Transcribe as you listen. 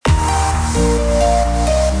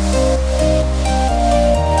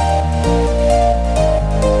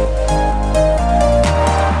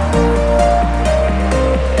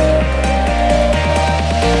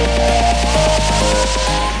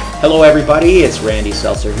Hello everybody, it's Randy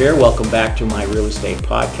Seltzer here. Welcome back to my real estate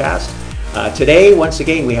podcast. Today, once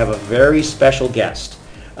again, we have a very special guest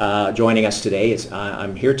joining us today.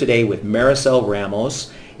 I'm here today with Maricel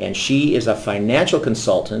Ramos, and she is a financial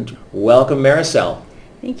consultant. Welcome, Maricel.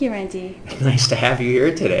 Thank you, Randy. Nice to have you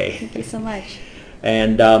here today. Thank you so much.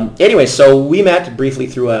 And anyway, so we met briefly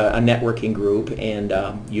through a networking group, and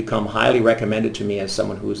you come highly recommended to me as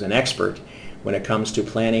someone who's an expert when it comes to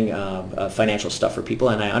planning financial stuff for people.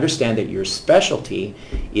 And I understand that your specialty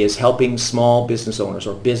is helping small business owners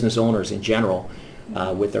or business owners in general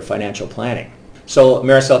with their financial planning. So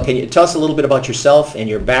Maricel, can you tell us a little bit about yourself and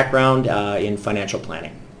your background in financial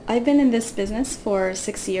planning? I've been in this business for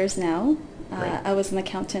 6 years now. Great. I was an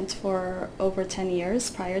accountant for over 10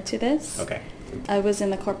 years prior to this. Okay. I was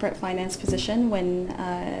in the corporate finance position when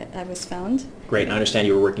I was found. Great. I understand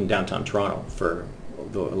you were working downtown Toronto for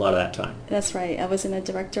a lot of that time. That's right. I was in a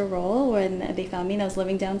director role when they found me, and I was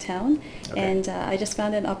living downtown. Okay. And I just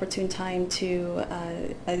found an opportune time to,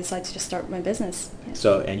 I decided to just start my business.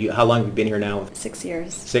 So, and how long have you been here now? 6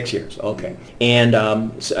 years. 6 years, okay. And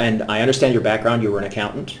I understand your background. You were an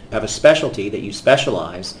accountant. You have a specialty that you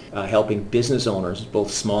specialize helping business owners,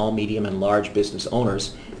 both small, medium, and large business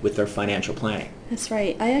owners, with their financial planning. That's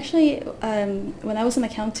right. I actually, when I was an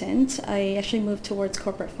accountant, I actually moved towards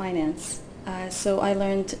corporate finance. So I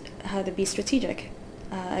learned how to be strategic.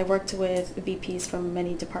 I worked with VPs from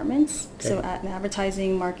many departments, Okay. so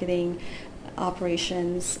advertising, marketing,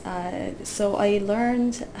 operations. So I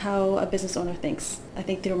learned how a business owner thinks, I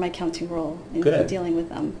think, through my accounting role in Good. dealing with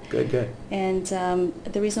them. Good. And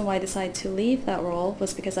the reason why I decided to leave that role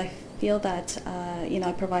was because I feel that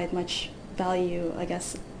I provide much value. I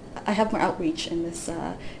guess I have more outreach in this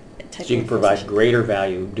type So you of can provide position. greater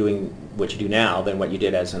value doing what you do now than what you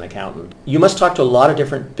did as an accountant. You must talk to a lot of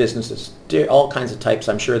different businesses, all kinds of types.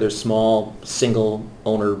 I'm sure there's small, single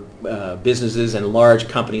owner businesses and large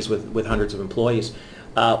companies with hundreds of employees.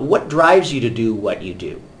 What drives you to do what you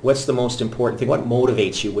do? What's the most important thing? What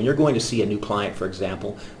motivates you when you're going to see a new client, for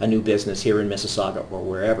example, a new business here in Mississauga or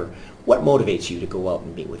wherever? What motivates you to go out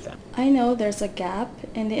and meet with them? I know there's a gap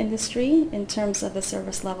in the industry in terms of the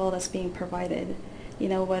service level that's being provided.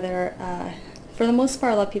 Whether, for the most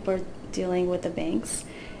part, a lot of people are dealing with the banks,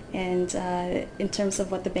 and in terms of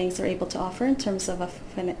what the banks are able to offer in terms of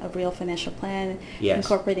a real financial plan, Yes.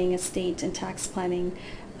 incorporating estate and tax planning,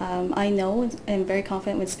 I know and I'm very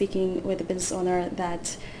confident when speaking with a business owner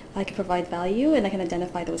that I can provide value and I can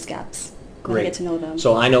identify those gaps when I get to know them.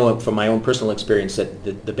 So I know from my own personal experience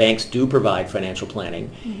that the banks do provide financial planning.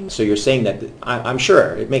 Mm-hmm. So you're saying that, I'm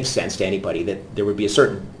sure it makes sense to anybody that there would be a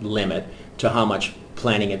certain limit to how much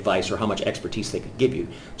planning advice or how much expertise they could give you.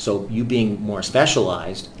 So you being more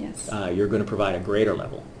specialized, Yes. You're going to provide a greater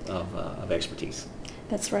level of expertise.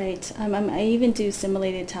 That's right. I even do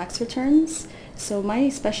simulated tax returns. So my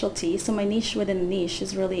specialty, my niche within a niche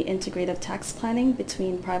is really integrative tax planning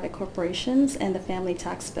between private corporations and the family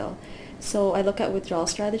tax bill. So I look at withdrawal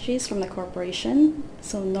strategies from the corporation,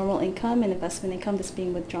 so normal income and investment income that's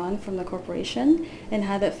being withdrawn from the corporation, and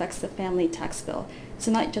how that affects the family tax bill.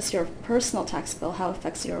 So not just your personal tax bill, how it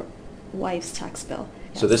affects your wife's tax bill.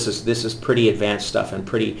 So this is pretty advanced stuff and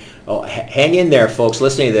pretty. Hang in there, folks,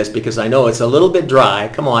 listening to this, because I know it's a little bit dry.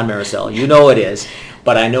 Come on, Maricel, you know it is.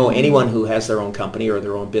 But I know anyone who has their own company or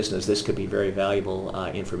their own business, this could be very valuable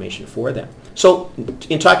information for them. So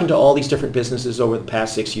in talking to all these different businesses over the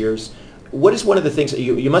past 6 years, what is one of the things that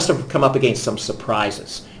you must have come up against some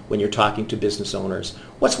surprises when you're talking to business owners?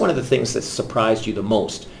 What's one of the things that surprised you the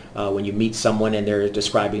most when you meet someone and they're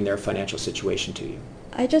describing their financial situation to you?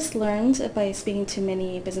 I just learned by speaking to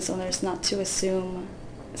many business owners not to assume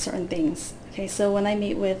certain things. Okay, so when I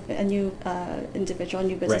meet with a new individual, a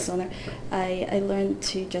new business Right. owner, I learned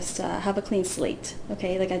to just have a clean slate.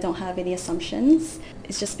 Okay, like I don't have any assumptions.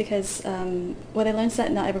 It's just because what I learned is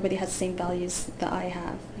that not everybody has the same values that I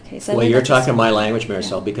have. Okay, so Well, you're talking my language,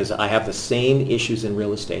 Maricel, because I have the same issues in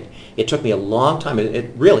real estate. It took me a long time.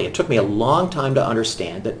 It took me a long time to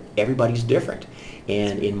understand that everybody's different.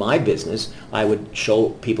 And in my business, I would show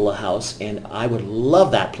people a house, and I would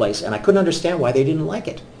love that place, and I couldn't understand why they didn't like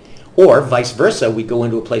it. Or vice versa, we'd go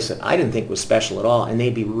into a place that I didn't think was special at all, and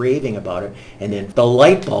they'd be raving about it, and then the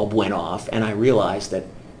light bulb went off, and I realized that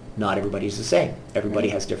not everybody's the same. Everybody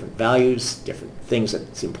has different values, different things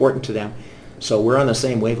that's important to them. So we're on the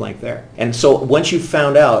same wavelength there. And so once you've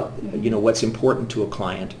found out, what's important to a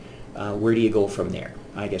client, where do you go from there?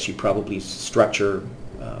 I guess you probably structure,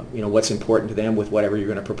 what's important to them with whatever you're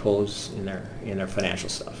going to propose in their financial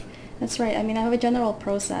stuff. That's right. I mean, I have a general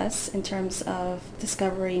process in terms of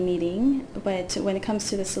discovery meeting, but when it comes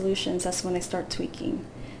to the solutions, that's when I start tweaking.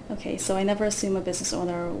 Okay, so I never assume a business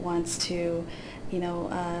owner wants to,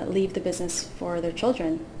 leave the business for their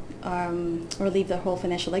children, or leave the whole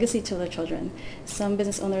financial legacy to their children. Some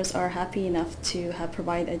business owners are happy enough to have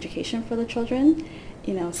provide education for their children,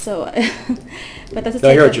 so, but that's a No,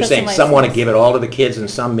 I hear what type you're of saying. Some want to customized. give it all to the kids, and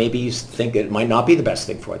some maybe think it might not be the best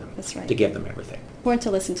thing for them That's right. to give them everything. Important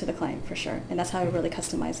to listen to the client for sure, and that's how we really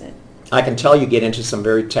customize it. I can tell you get into some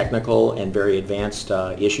very technical and very advanced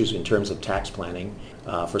issues in terms of tax planning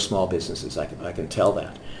for small businesses. I can tell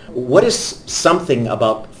that. What is something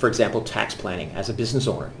about, for example, tax planning as a business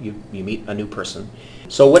owner? You meet a new person.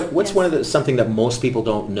 So what's Yes. something that most people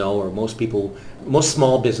don't know, or most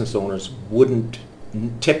small business owners wouldn't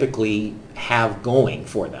typically have going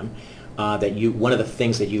for them, one of the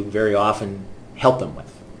things that you very often help them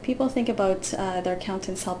with? People think about their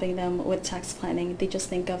accountants helping them with tax planning. They just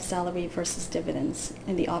think of salary versus dividends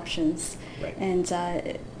and the options. Right. And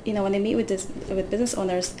when they meet with business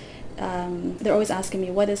owners, they're always asking me,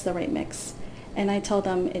 what is the right mix? And I tell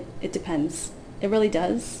them it depends. It really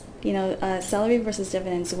does. Salary versus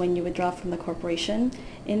dividends, when you withdraw from the corporation,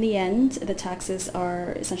 in the end, the taxes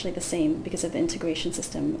are essentially the same because of the integration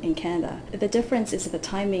system in Canada. The difference is the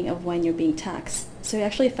timing of when you're being taxed. So it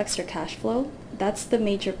actually affects your cash flow. That's the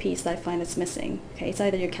major piece that I find is missing. Okay, it's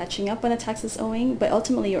either you're catching up on the taxes owing, but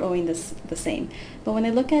ultimately you're owing this the same. But when I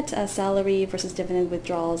look at salary versus dividend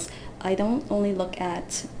withdrawals, I don't only look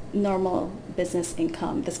at normal business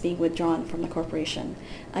income that's being withdrawn from the corporation.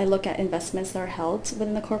 I look at investments that are held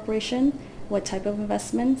within the corporation, what type of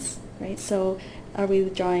investments, right? So are we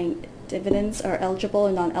withdrawing dividends, or eligible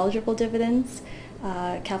or non-eligible dividends,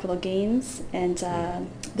 capital gains, and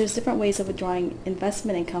there's different ways of withdrawing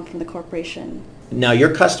investment income from the corporation. Now,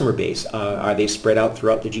 your customer base, are they spread out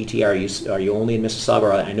throughout the GTA? Are you only in Mississauga?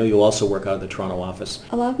 Or I know you also work out of the Toronto office.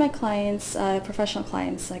 A lot of my clients, professional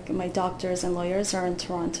clients, like my doctors and lawyers, are in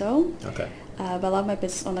Toronto. Okay. But a lot of my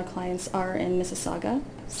business owner clients are in Mississauga.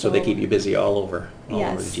 So they keep you busy all over the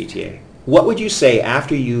Yes. GTA. What would you say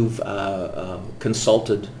after you've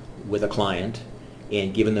consulted with a client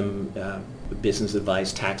and given them business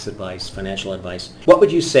advice, tax advice, financial advice? What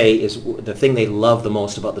would you say is the thing they love the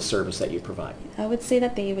most about the service that you provide? I would say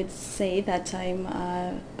that they would say that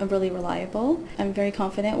I'm really reliable. I'm very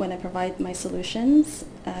confident when I provide my solutions,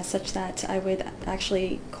 such that I would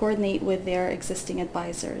actually coordinate with their existing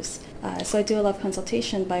advisors. So I do a lot of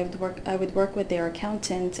consultation, but I would work with their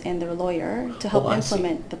accountant and their lawyer to help I see.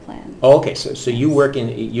 implement the plan. Oh, okay. So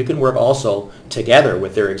you can work also together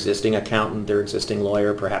with their existing accountant, their existing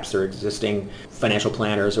lawyer, perhaps their existing financial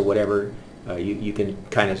planners or whatever. You can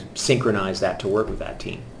kind of synchronize that to work with that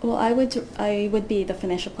team. Well, I would be the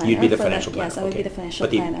financial planner. You'd be the for financial that. planner. Yes, I would okay. be the financial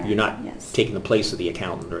But planner. you're not Yes. taking the place of the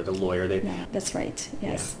accountant or the lawyer. No, that's right.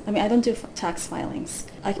 Yes. I mean, I don't do tax filings.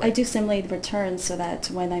 I do simulate returns so that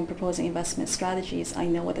when I'm proposing investment strategies, I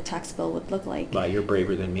know what the tax bill would look like. Well, you're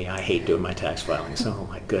braver than me. I hate doing my tax filings. Oh,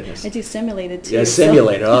 my goodness. I do simulated too. Yeah, so-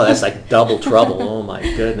 simulated. Oh, that's like double trouble. Oh, my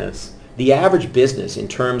goodness. The average business, in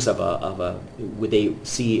terms of would they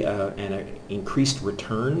see an increased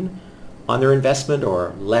return on their investment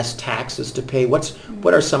or less taxes to pay? What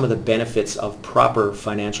are some of the benefits of proper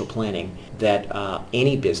financial planning that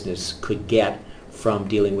any business could get from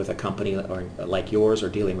dealing with a company or like yours or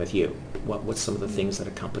dealing with you? What's some of the things that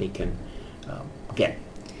a company can get?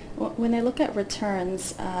 Well, when I look at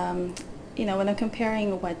returns, when I'm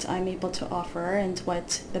comparing what I'm able to offer and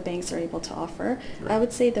what the banks are able to offer, Right. I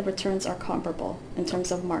would say the returns are comparable in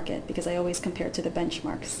terms of market because I always compare to the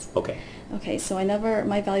benchmarks. Okay. Okay, so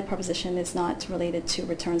my value proposition is not related to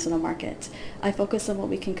returns in the market. I focus on what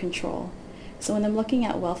we can control. So when I'm looking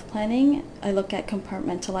at wealth planning, I look at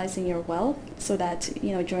compartmentalizing your wealth so that,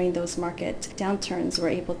 during those market downturns,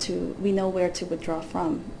 we know where to withdraw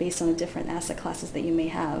from based on the different asset classes that you may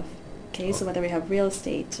have. Okay, so whether we have real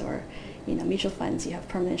estate or mutual funds, you have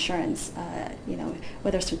permanent insurance,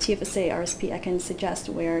 whether it's through TFSA, RSP, I can suggest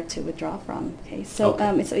where to withdraw from. Okay, so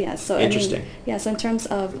Okay. so Interesting. so in terms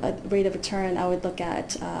of a rate of return, I would look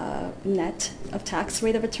at net of tax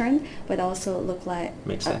rate of return, but also look like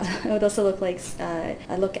Makes sense. it would also look like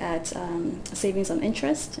I look at savings on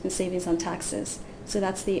interest and savings on taxes. So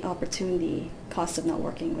that's the opportunity cost of not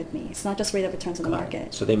working with me. It's not just rate of returns in the Got it.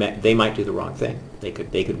 market. So they might do the wrong thing. They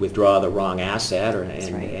could withdraw the wrong asset That's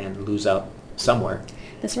right. and lose out somewhere.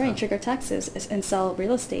 That's right, trigger taxes and sell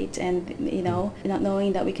real estate and, not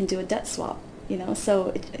knowing that we can do a debt swap,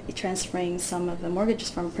 so transferring some of the mortgages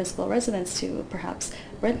from principal residence to perhaps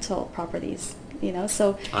rental properties.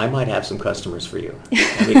 So I might have some customers for you.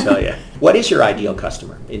 Let me tell you. What is your ideal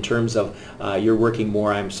customer in terms of you're working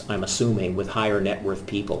more? I'm assuming with higher net worth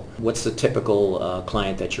people. What's the typical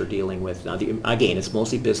client that you're dealing with? Now, again, it's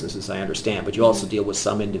mostly businesses, I understand, but you also deal with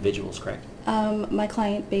some individuals, correct? My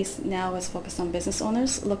client base now is focused on business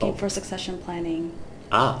owners looking for succession planning.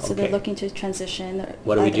 Okay. So they're looking to transition.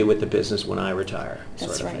 What do we do with the business when I retire?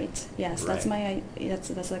 That's right. Yes, Right.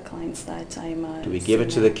 that's the clients that I'm. Do we give it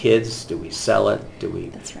to the kids? Do we sell it? Do we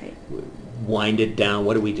That's right. wind it down?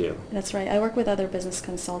 What do we do? That's right. I work with other business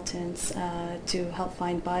consultants to help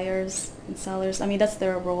find buyers and sellers. I mean, that's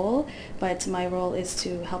their role, but my role is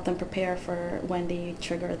to help them prepare for when they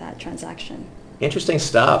trigger that transaction. Interesting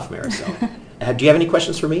stuff, Marisol. Do you have any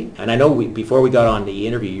questions for me? And I know before we got on the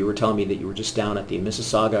interview, you were telling me that you were just down at the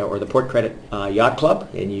Mississauga or the Port Credit Yacht Club,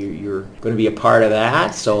 and you're going to be a part of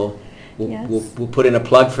that. So we'll put in a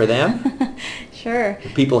plug for them. Sure.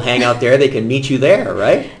 If people hang out there, they can meet you there,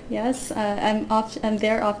 right? Yes, I'm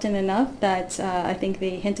there often enough that I think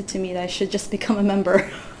they hinted to me that I should just become a member.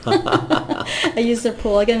 I use their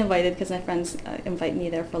pool. I get invited because my friends invite me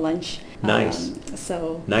there for lunch. Nice.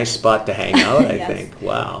 So nice spot to hang out, I Yes. think.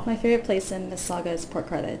 Wow. My favorite place in Mississauga is Port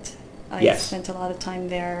Credit. I Yes. spent a lot of time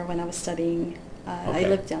there when I was studying. Okay. I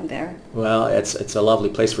lived down there. Well, it's a lovely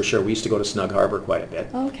place for sure. We used to go to Snug Harbor quite a bit.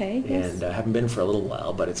 Okay. Yes. And I haven't been for a little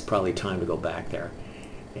while, but it's probably time to go back there.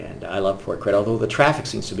 And I love Port Credit, although the traffic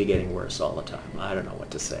seems to be getting worse all the time. I don't know what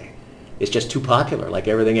to say. It's just too popular, like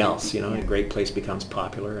everything else. Yeah. A great place becomes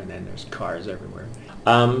popular, and then there's cars everywhere.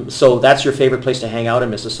 So that's your favorite place to hang out in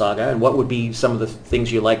Mississauga. And what would be some of the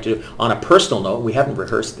things you like to do? On a personal note, we haven't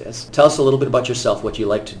rehearsed this. Tell us a little bit about yourself, what you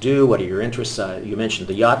like to do, what are your interests. You mentioned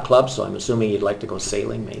the yacht club, so I'm assuming you'd like to go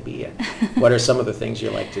sailing maybe. What are some of the things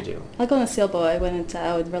you like to do? I'll go on a sailboat.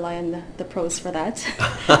 I would rely on the pros for that.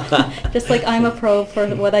 Just like I'm a pro for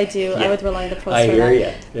what I do, I would rely on the pros I for hear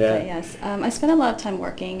that. you. Yeah. But yes, I spend a lot of time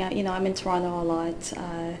working. I'm in Toronto a lot.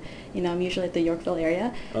 I'm usually at the Yorkville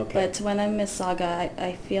area. Okay. But when I'm in Mississauga,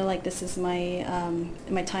 I feel like this is my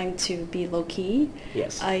my time to be low key.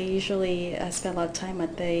 Yes. I usually spend a lot of time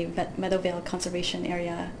at the Meadowvale Conservation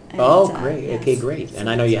Area. And, Great. yes. Okay, great. And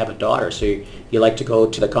I know you have a daughter, so you like to go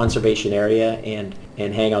to the conservation area and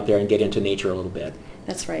hang out there and get into nature a little bit.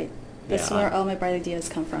 That's right. That's Yeah, where all my bright ideas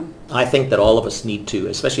come from. I think that all of us need to,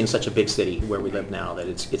 especially in such a big city where we live now, that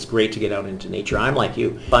it's great to get out into nature. I'm like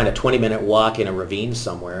you. Find a 20-minute walk in a ravine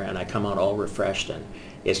somewhere, and I come out all refreshed, and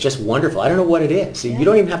it's just wonderful. I don't know what it is. Yeah. You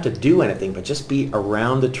don't even have to do anything, but just be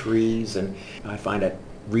around the trees, and I find it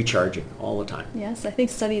recharging all the time. Yes, I think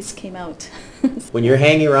studies came out. When you're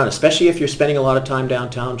hanging around, especially if you're spending a lot of time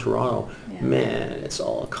downtown Toronto, Yeah. man, it's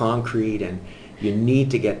all concrete, and you need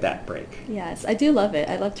to get that break. Yes, I do love it.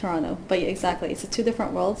 I love Toronto. But exactly, it's the two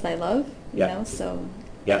different worlds that I love, so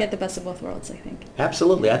Yeah. I get the best of both worlds, I think.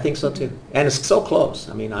 Absolutely, I think so too. And it's so close.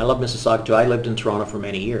 I mean, I love Mississauga too. I lived in Toronto for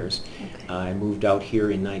many years. Okay. I moved out here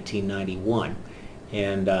in 1991,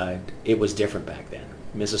 and it was different back then.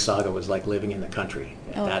 Mississauga was like living in the country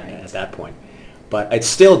at that point. But it's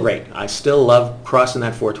still great. I still love crossing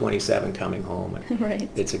that 427 coming home. And Right.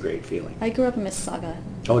 It's a great feeling. I grew up in Mississauga.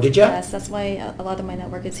 Oh, did you? Yes, that's why a lot of my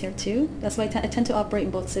network is here too. That's why I tend to operate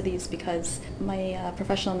in both cities because my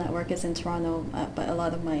professional network is in Toronto, but a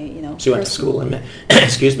lot of my, So you went to school in,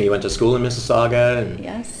 excuse me, you went to school in Mississauga? And,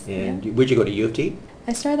 Yes. And yeah. where'd you go to U of T?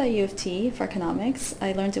 I started at U of T for economics.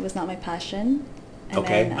 I learned it was not my passion. And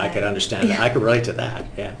Okay, then I could understand that. I could relate to that,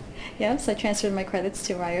 yeah. Yeah, so I transferred my credits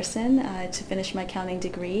to Ryerson to finish my accounting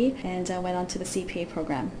degree and went on to the CPA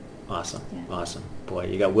program. Awesome, Yeah. awesome. Boy,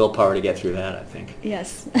 you got willpower to get through that, I think.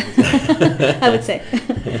 Yes, I would say.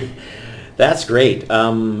 That's great.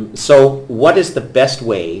 So what is the best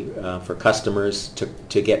way for customers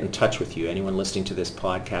to get in touch with you? Anyone listening to this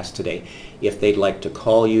podcast today, if they'd like to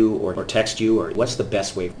call you or text you, or what's the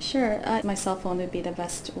best way? Sure, my cell phone would be the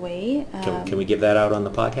best way. Can we give that out on the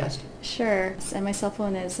podcast? Sure, and my cell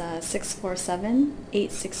phone is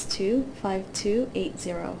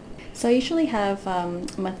 647-862-5280. So I usually have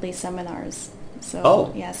monthly seminars.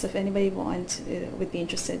 So yes, if anybody would be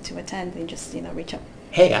interested to attend, they just reach out.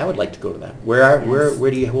 Hey, I would like to go to that. Where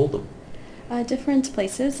do you hold them? Different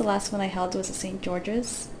places. The last one I held was at St.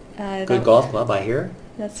 George's. Good golf club, I hear.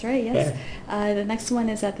 That's right, yes. The next one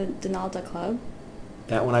is at the Donalda Club.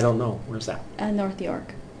 That one I don't know. Where's that? North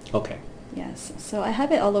York. Okay. Yes. So I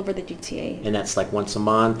have it all over the GTA. And that's like once a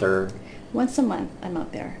month or? Once a month I'm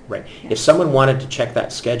out there. Right. Yes. If someone wanted to check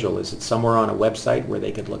that schedule, is it somewhere on a website where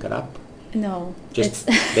they could look it up? No. Just,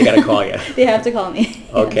 they got to call you. They have to call me.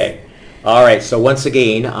 Okay. Yes. All right. So once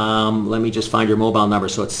again, let me just find your mobile number.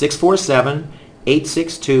 So it's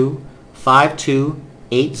 647-862-5280.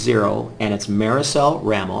 780, and it's Maricel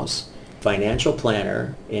Ramos, financial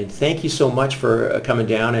planner. And thank you so much for coming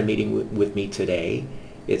down and meeting with me today.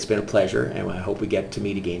 It's been a pleasure, and I hope we get to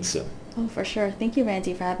meet again soon. Oh, for sure. Thank you,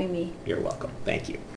 Randy, for having me. You're welcome. Thank you.